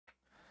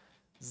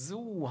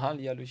So,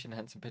 Hallihallöchen,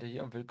 Hans und Peter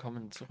hier und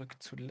willkommen zurück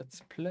zu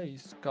Let's Play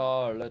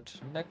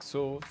Scarlet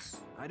Nexus.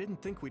 I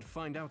didn't think we'd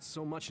find out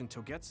so much in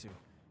Togetsu.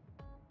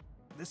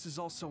 This is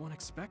all so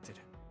unexpected.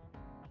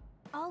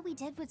 All we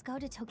did was go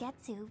to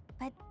Togetsu,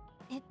 but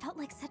it felt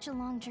like such a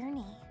long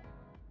journey.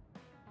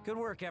 Good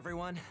work,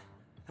 everyone.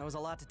 That was a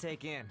lot to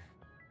take in.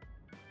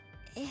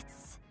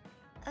 It's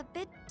a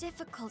bit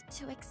difficult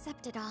to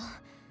accept it all.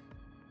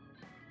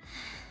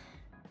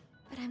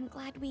 But I'm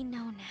glad we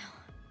know now.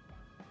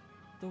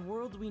 The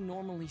world we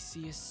normally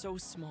see is so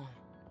small,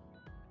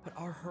 but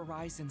our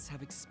horizons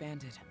have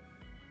expanded.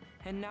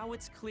 And now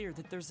it's clear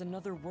that there's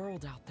another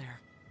world out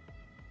there.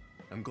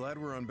 I'm glad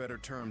we're on better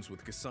terms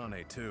with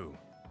Kasane, too.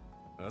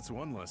 That's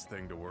one less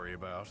thing to worry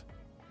about.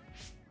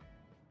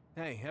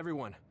 Hey,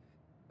 everyone.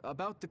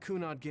 About the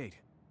Kunad Gate.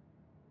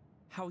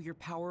 How your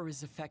power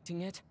is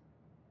affecting it?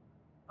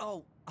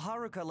 Oh,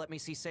 Haruka let me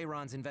see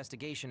Seiran's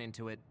investigation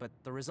into it, but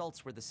the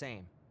results were the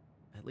same.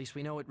 At least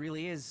we know it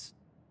really is,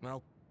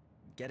 well,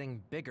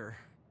 getting bigger.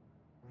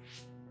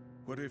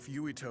 What if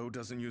Yuito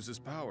doesn't use his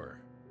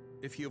power?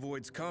 If he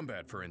avoids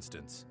combat, for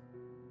instance?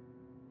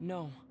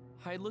 No,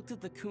 I looked at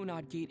the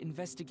Kunad Gate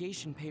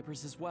investigation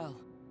papers as well.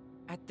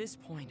 At this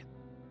point,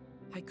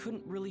 I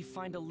couldn't really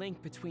find a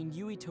link between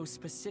Yuito's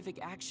specific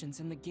actions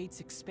and the gate's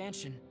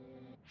expansion.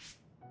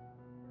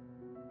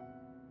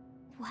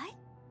 What?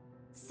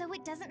 So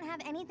it doesn't have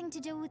anything to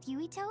do with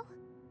Yuito?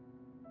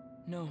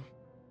 No.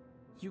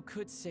 You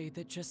could say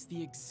that just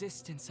the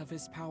existence of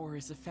his power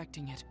is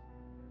affecting it.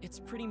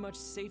 It's pretty much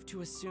safe to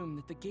assume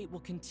that the gate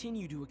will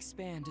continue to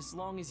expand as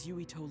long as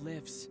Yuito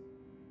lives.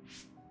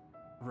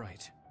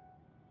 Right.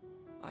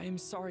 I am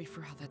sorry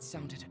for how that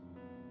sounded,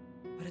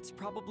 but it's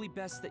probably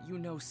best that you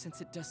know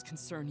since it does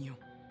concern you.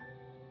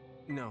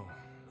 No,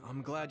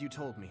 I'm glad you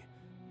told me.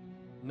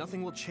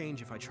 Nothing will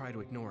change if I try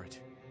to ignore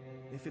it.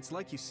 If it's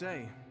like you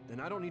say, then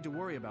I don't need to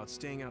worry about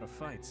staying out of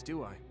fights,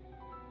 do I?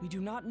 We do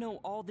not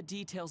know all the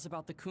details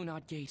about the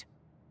Kunad Gate,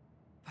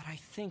 but I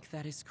think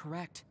that is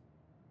correct.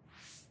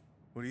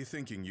 What are you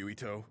thinking,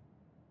 Yuito?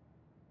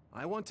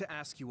 I want to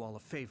ask you all a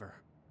favor.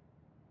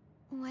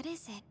 What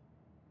is it?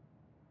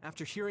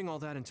 After hearing all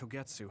that in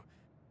Togetsu,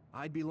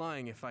 I'd be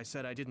lying if I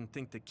said I didn't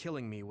think that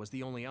killing me was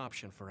the only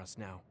option for us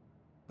now.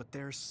 But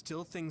there's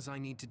still things I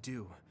need to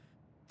do.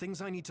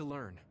 Things I need to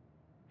learn.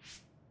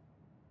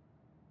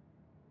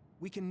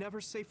 We can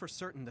never say for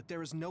certain that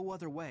there is no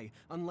other way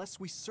unless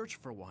we search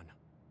for one.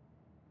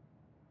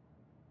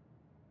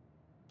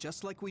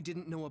 Just like we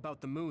didn't know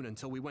about the moon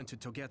until we went to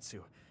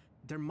Togetsu,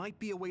 there might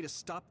be a way to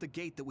stop the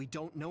gate that we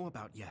don't know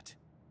about yet.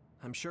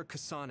 I'm sure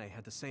Kasane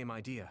had the same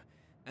idea,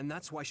 and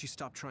that's why she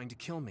stopped trying to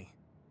kill me.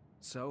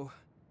 So,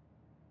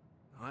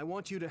 I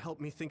want you to help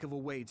me think of a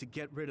way to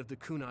get rid of the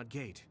Kunad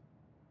Gate.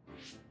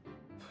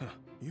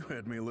 You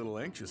had me a little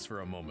anxious for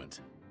a moment.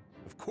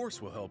 Of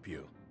course we'll help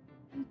you.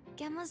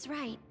 Gemma's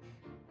right.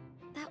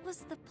 That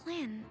was the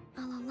plan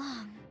all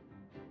along.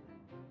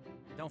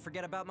 Don't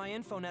forget about my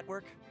info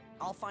network.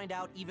 I'll find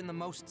out even the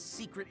most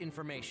secret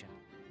information.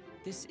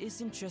 This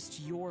isn't just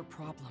your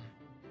problem.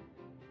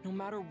 No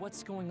matter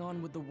what's going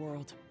on with the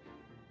world,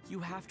 you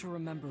have to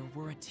remember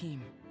we're a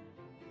team.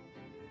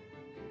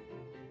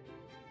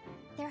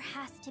 There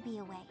has to be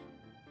a way.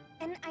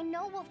 And I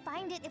know we'll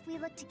find it if we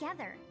look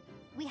together.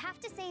 We have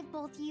to save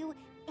both you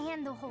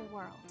and the whole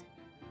world.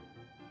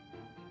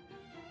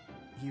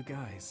 You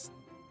guys...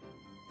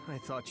 I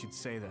thought you'd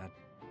say that,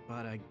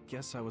 but I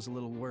guess I was a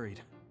little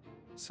worried.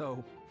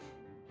 So...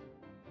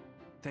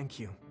 thank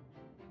you.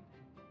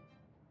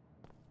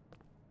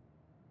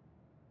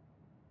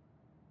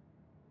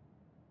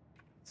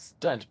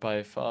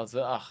 Standby Phase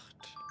 8.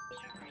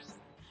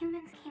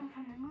 Humans came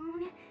from the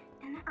moon,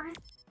 and the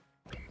Earth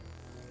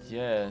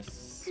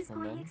Yes. is going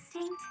Moment.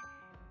 extinct.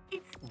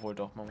 Obwohl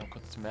doch, machen wir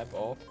kurz die Map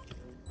auf.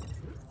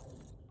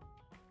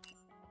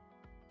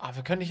 Ah,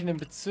 wir können nicht in den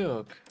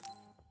Bezirk.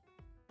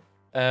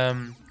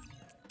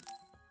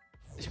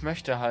 Ich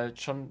möchte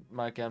halt schon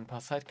mal gern ein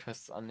paar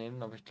Sidequests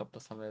annehmen, aber ich glaube,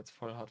 das haben wir jetzt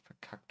voll hart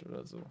verkackt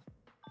oder so.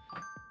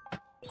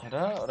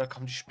 Oder? Oder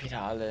kommen die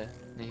später alle?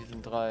 Ne, hier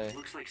sind 3.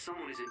 Looks like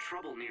someone is in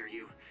trouble near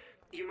you.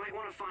 You might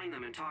want to find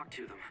them and talk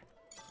to them.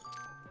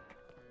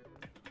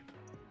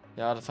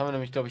 Ja, das haben wir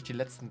nämlich, glaube ich, die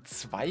letzten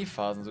 2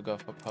 Phasen sogar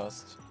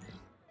verpasst.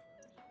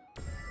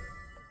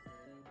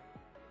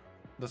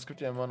 Das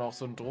gibt ja immer noch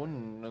so einen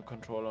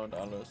Drohnen-Controller und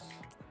alles.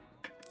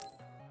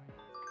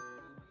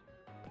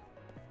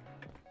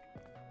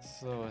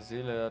 So,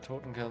 Seele der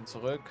Toten kehren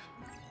zurück.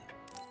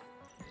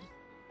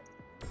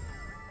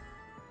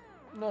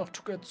 Nach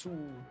Togetsu.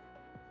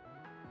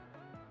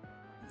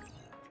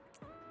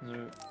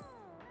 Nö.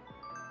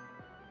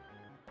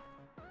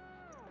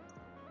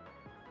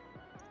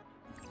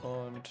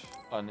 Und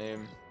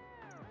annehmen.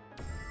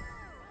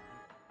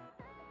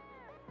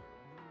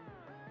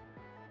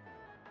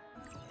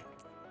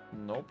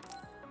 Nope.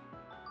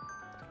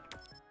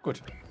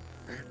 Gut.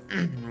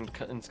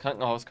 Ins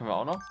Krankenhaus können wir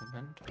auch noch.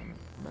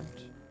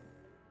 Moment.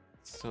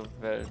 Zur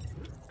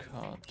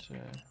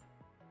Weltkarte.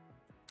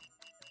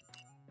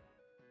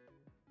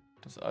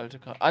 Das alte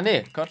Karte. Ah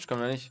ne, Quatsch,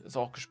 können wir nicht. Ist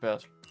auch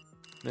gesperrt.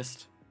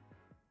 Mist.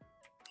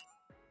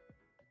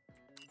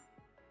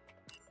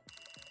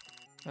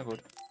 Na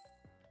gut.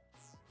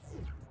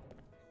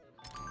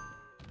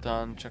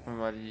 Dann checken wir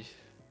mal die...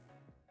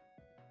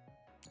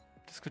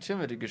 Diskutieren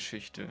wir die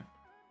Geschichte.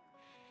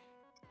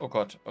 Oh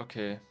Gott,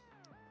 okay.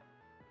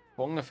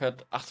 Vor ungefähr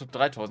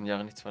 3000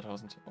 Jahren, nicht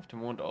 2000, auf dem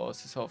Mond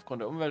aus. Es war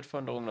aufgrund der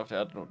Umweltveränderungen auf der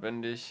Erde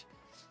notwendig.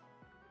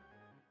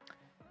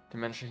 Die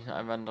menschlichen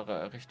Einwanderer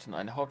errichteten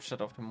eine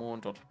Hauptstadt auf dem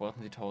Mond. Dort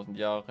verbrachten sie 1000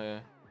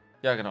 Jahre.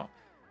 Ja, genau.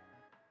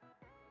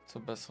 Das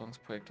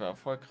Verbesserungsprojekt war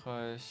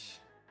erfolgreich.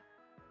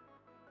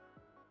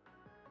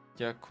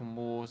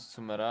 Giacomo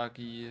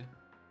Sumeragi.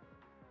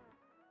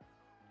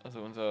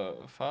 Also unser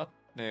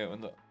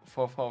unser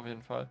Vorfahr auf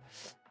jeden Fall.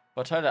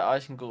 War Teil der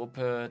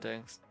Archengruppe.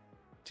 Der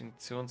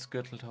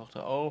Extinktionsgürtel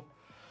tauchte auf.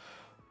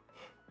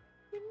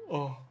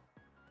 Oh.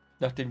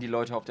 Nachdem die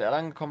Leute auf der Erde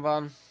angekommen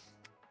waren.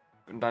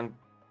 Und dann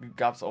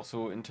gab es auch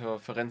so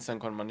Interferenzen, dann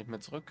konnte man nicht mehr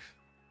zurück.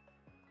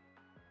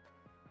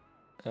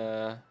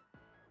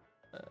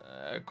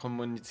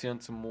 Kommunizieren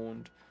zum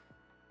Mond.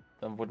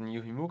 Dann wurden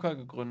Yuhimuka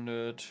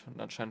gegründet.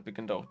 Und anscheinend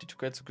beginnt auch die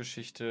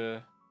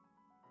Togetsu-Geschichte.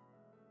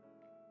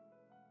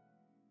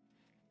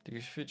 Die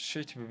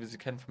Geschichte, wie wir sie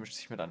kennen, vermischt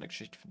sich mit einer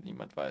Geschichte, die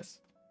niemand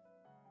weiß.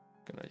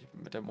 Genau,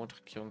 mit der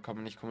Mondregierung kann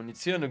man nicht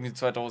kommunizieren, irgendwie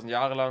 2000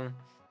 Jahre lang.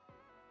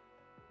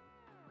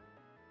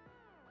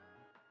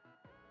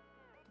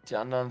 Die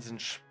anderen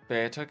sind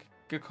später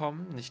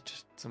gekommen,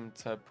 nicht zum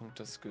Zeitpunkt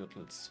des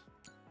Gürtels.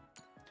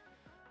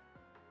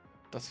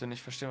 Dass wir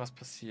nicht verstehen, was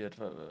passiert.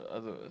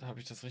 Also, habe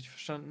ich das richtig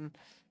verstanden?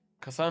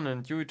 Kasane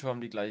und Yuito haben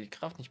die gleiche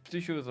Kraft, nicht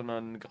Psycho,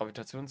 sondern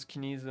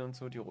Gravitationskinese und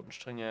so. Die roten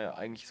Stränge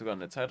eigentlich sogar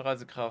eine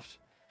Zeitreisekraft.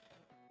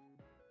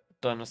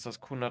 Dann ist das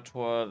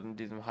Kuna-Tor in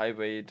diesem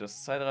Highway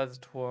das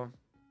Zeitreisetor.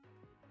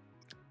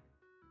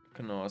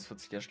 Genau, es wird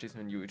sich erschließen,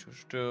 wenn Yuito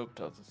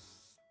stirbt. Also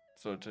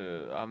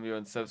haben wir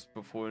uns selbst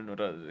befohlen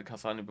oder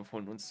Kasane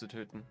befohlen, uns zu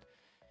töten.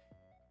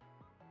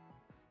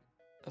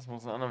 Es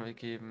muss einen anderen Weg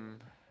geben.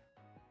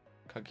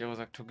 Kagero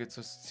sagt,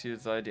 Togetsus Ziel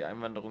sei, die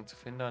Einwanderung zu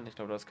verhindern. Ich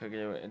glaube, dass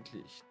Kagero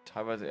endlich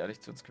teilweise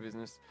ehrlich zu uns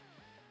gewesen ist.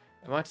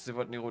 Er meinte, sie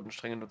wollten die roten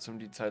Stränge nutzen, um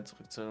die Zeit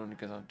zurückzuholen und die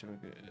gesamte...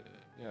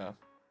 ja...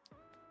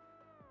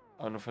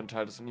 Aber nur für einen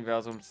Teil des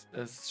Universums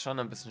ist schon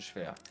ein bisschen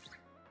schwer.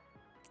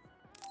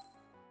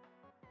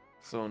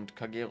 So, und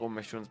Kagero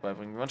möchte uns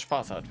beibringen, wie man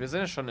Spaß hat. Wir sind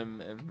ja schon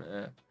im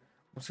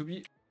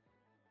Musubi.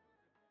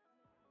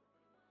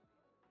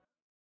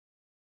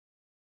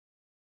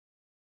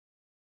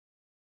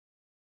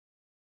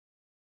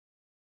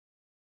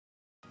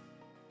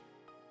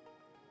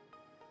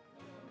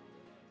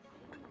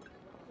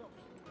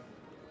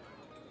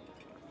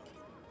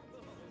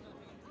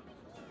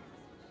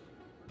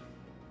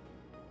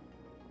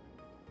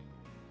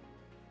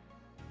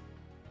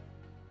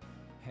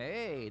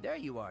 Hey, there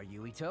you are,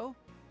 Yuito.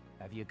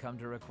 Have you come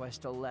to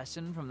request a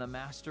lesson from the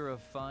Master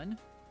of Fun?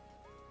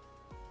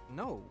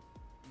 No.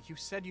 You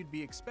said you'd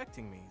be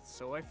expecting me,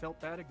 so I felt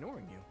bad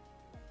ignoring you.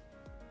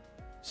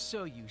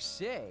 So you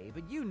say,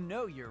 but you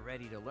know you're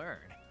ready to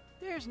learn.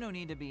 There's no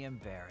need to be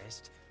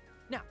embarrassed.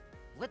 Now,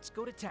 let's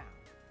go to town.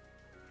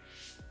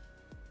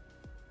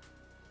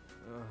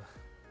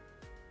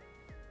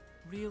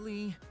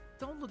 Really?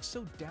 Don't look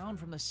so down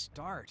from the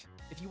start.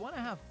 If you want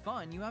to have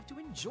fun, you have to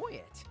enjoy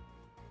it.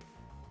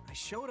 I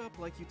showed up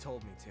like you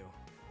told me to.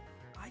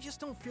 I just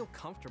don't feel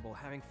comfortable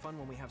having fun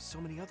when we have so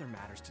many other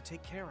matters to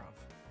take care of.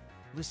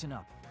 Listen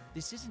up.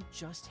 This isn't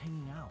just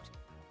hanging out.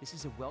 This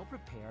is a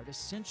well-prepared,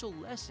 essential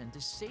lesson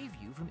to save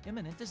you from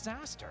imminent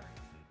disaster.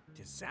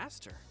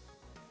 Disaster?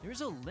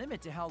 There's a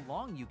limit to how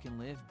long you can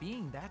live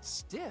being that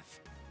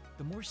stiff.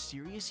 The more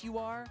serious you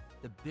are,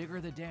 the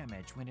bigger the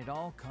damage when it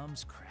all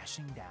comes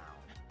crashing down.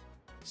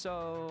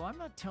 So, I'm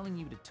not telling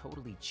you to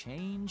totally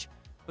change,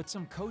 but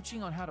some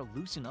coaching on how to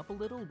loosen up a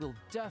little will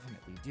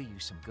definitely do you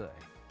some good.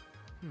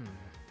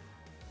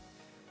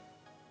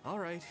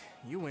 Alright,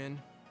 you win.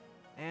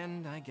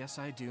 And I guess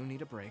I do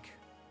need a break.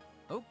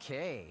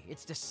 Okay,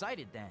 it's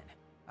decided then.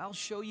 I'll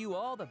show you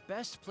all the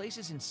best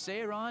places in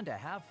Seiran to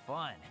have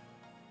fun.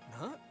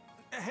 Huh?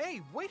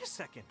 Hey, wait a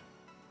second!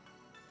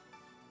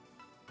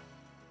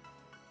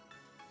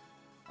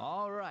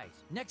 Alright,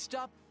 next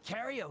up,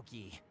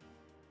 karaoke.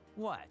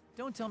 What?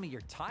 Don't tell me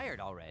you're tired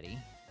already.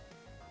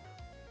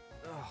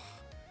 Ugh,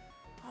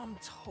 I'm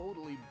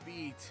totally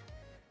beat.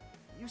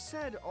 You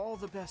said all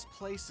the best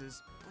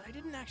places, but I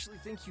didn't actually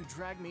think you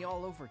dragged me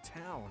all over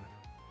town.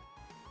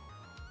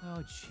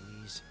 Oh,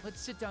 jeez. Let's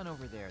sit down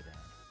over there, then.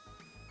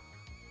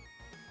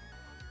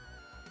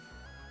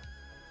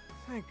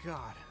 Thank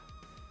God.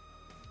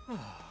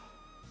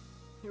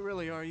 You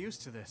really are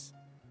used to this.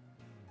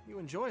 You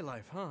enjoy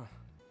life, huh?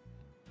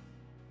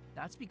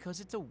 That's because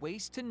it's a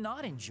waste to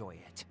not enjoy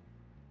it.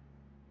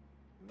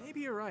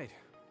 Maybe you're right.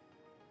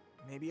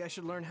 Maybe I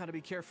should learn how to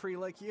be carefree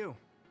like you.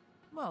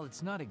 Well,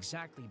 it's not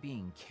exactly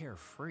being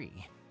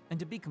carefree. And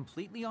to be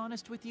completely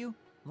honest with you,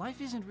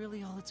 life isn't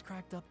really all it's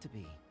cracked up to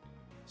be.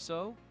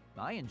 So,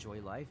 I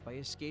enjoy life by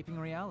escaping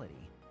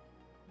reality.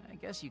 I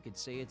guess you could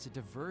say it's a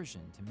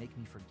diversion to make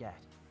me forget.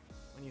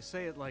 When you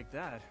say it like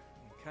that,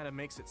 it kind of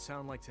makes it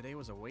sound like today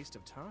was a waste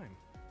of time.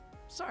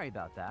 Sorry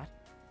about that.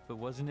 But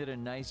wasn't it a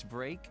nice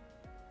break?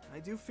 I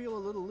do feel a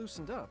little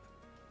loosened up.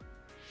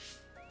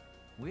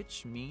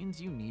 Which means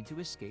you need to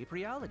escape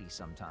reality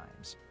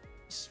sometimes.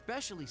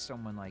 Especially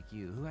someone like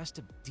you who has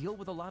to deal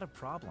with a lot of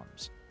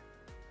problems.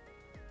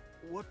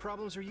 What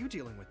problems are you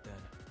dealing with then?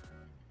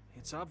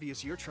 It's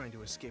obvious you're trying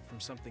to escape from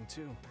something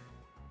too.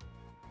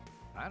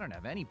 I don't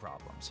have any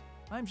problems.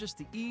 I'm just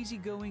the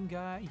easygoing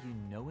guy you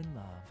know and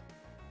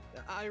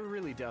love. I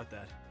really doubt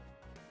that.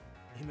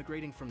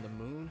 Immigrating from the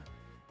moon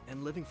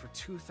and living for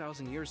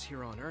 2,000 years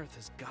here on Earth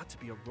has got to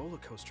be a roller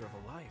coaster of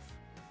a life.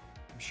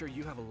 I'm sure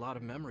you have a lot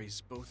of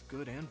memories, both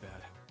good and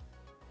bad.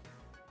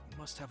 You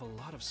must have a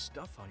lot of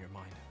stuff on your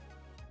mind.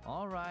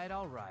 All right,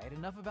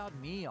 enough about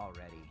me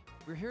already.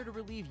 We're here to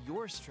relieve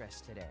your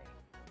stress today.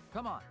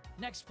 Come on,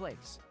 next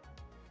place.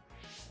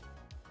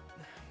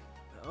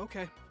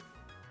 Okay.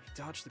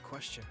 Dodge the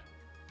question.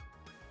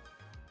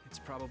 It's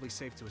probably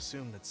safe to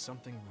assume that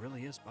something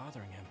really is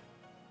bothering him.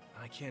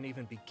 I can't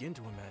even begin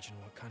to imagine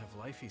what kind of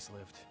life he's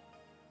lived.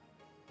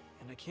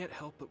 And I can't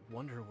help but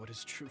wonder what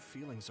his true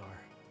feelings are.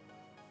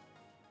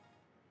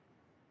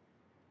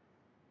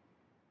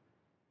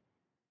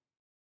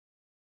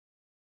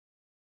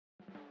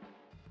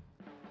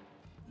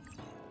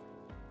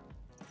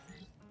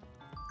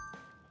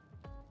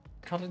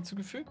 Karte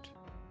hinzugefügt.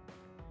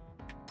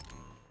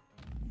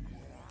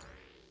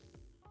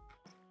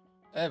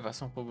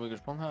 Was noch, worüber wir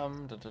gesprochen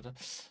haben.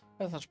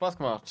 Es hat Spaß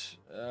gemacht.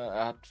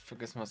 Er hat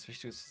vergessen, was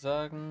Wichtiges zu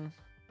sagen.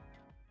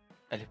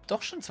 Er lebt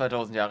doch schon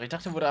 2000 Jahre. Ich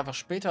dachte, er wurde einfach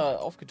später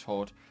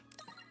aufgetaut.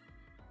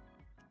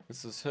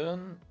 Willst du es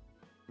hören?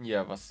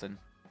 Ja, was denn?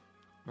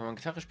 Wenn man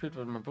Gitarre spielt,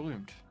 wird man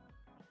berühmt.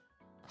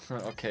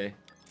 Okay.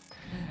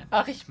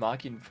 Ach, ich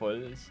mag ihn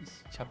voll.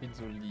 Ich habe ihn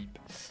so lieb.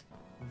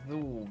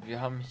 So,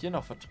 wir haben hier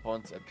noch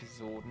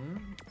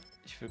Vertrauensepisoden.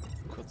 Ich will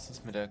kurz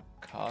das mit der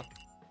Karte.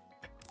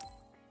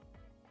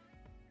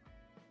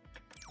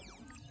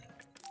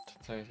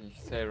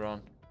 Tatsächlich,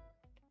 Seiran.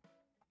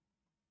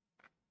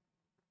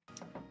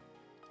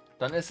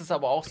 Dann ist es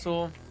aber auch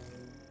so.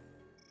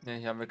 Ne,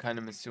 hier haben wir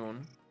keine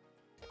Mission.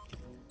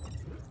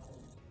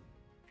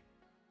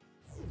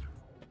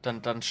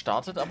 Dann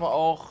startet aber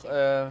auch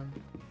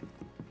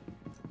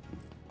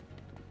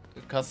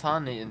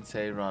Kasane in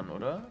Seiran,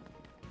 oder?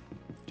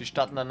 Die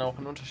starten dann auch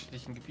in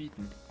unterschiedlichen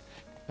Gebieten.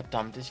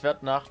 Verdammt, ich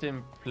werde nach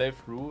dem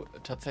Playthrough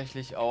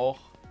tatsächlich auch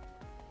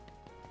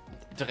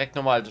direkt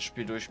normal das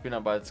Spiel durchspielen,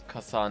 aber als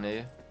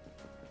Kasane.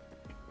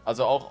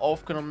 Also auch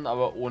aufgenommen,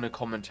 aber ohne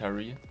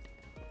Commentary.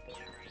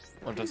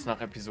 Und das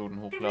nach Episoden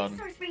hochladen.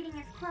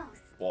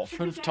 Boah,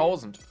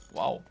 5000.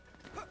 Wow.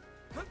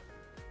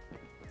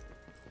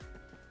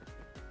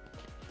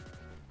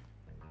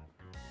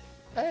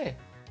 Hey.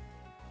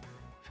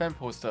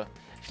 Fanposter.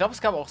 Ich glaube,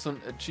 es gab auch so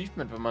ein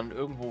Achievement, wenn man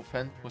irgendwo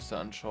Fanposter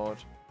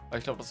anschaut. Aber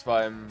ich glaube, das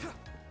war im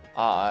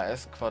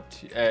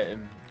AAS-Quartier,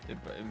 im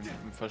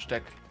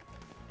Versteck.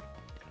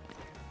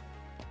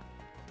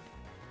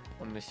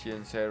 Und nicht hier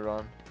in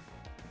Seiran.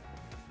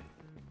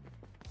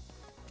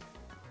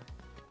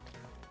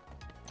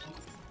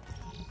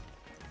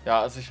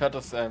 Ja, also ich werde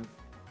das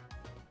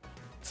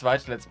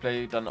zweite Let's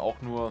Play dann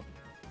auch nur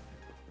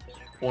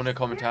ohne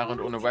Kommentare und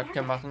ohne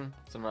Webcam machen,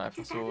 sondern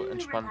einfach so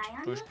entspannt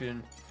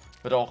durchspielen.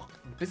 Wird auch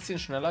ein bisschen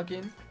schneller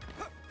gehen,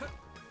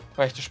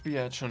 weil ich das Spiel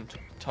ja jetzt schon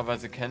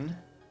teilweise kenne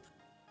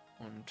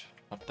und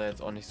habe da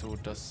jetzt auch nicht so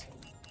das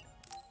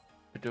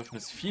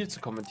Bedürfnis, viel zu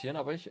kommentieren,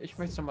 aber ich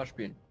möchte es nochmal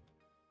spielen.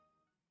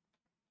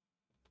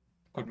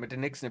 Gut, mit den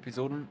nächsten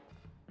Episoden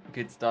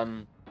geht es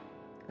dann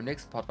im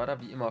nächsten Part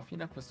weiter. Wie immer, vielen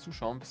Dank fürs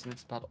Zuschauen. Bis zum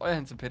nächsten Part.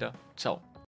 Euer Peter. Ciao.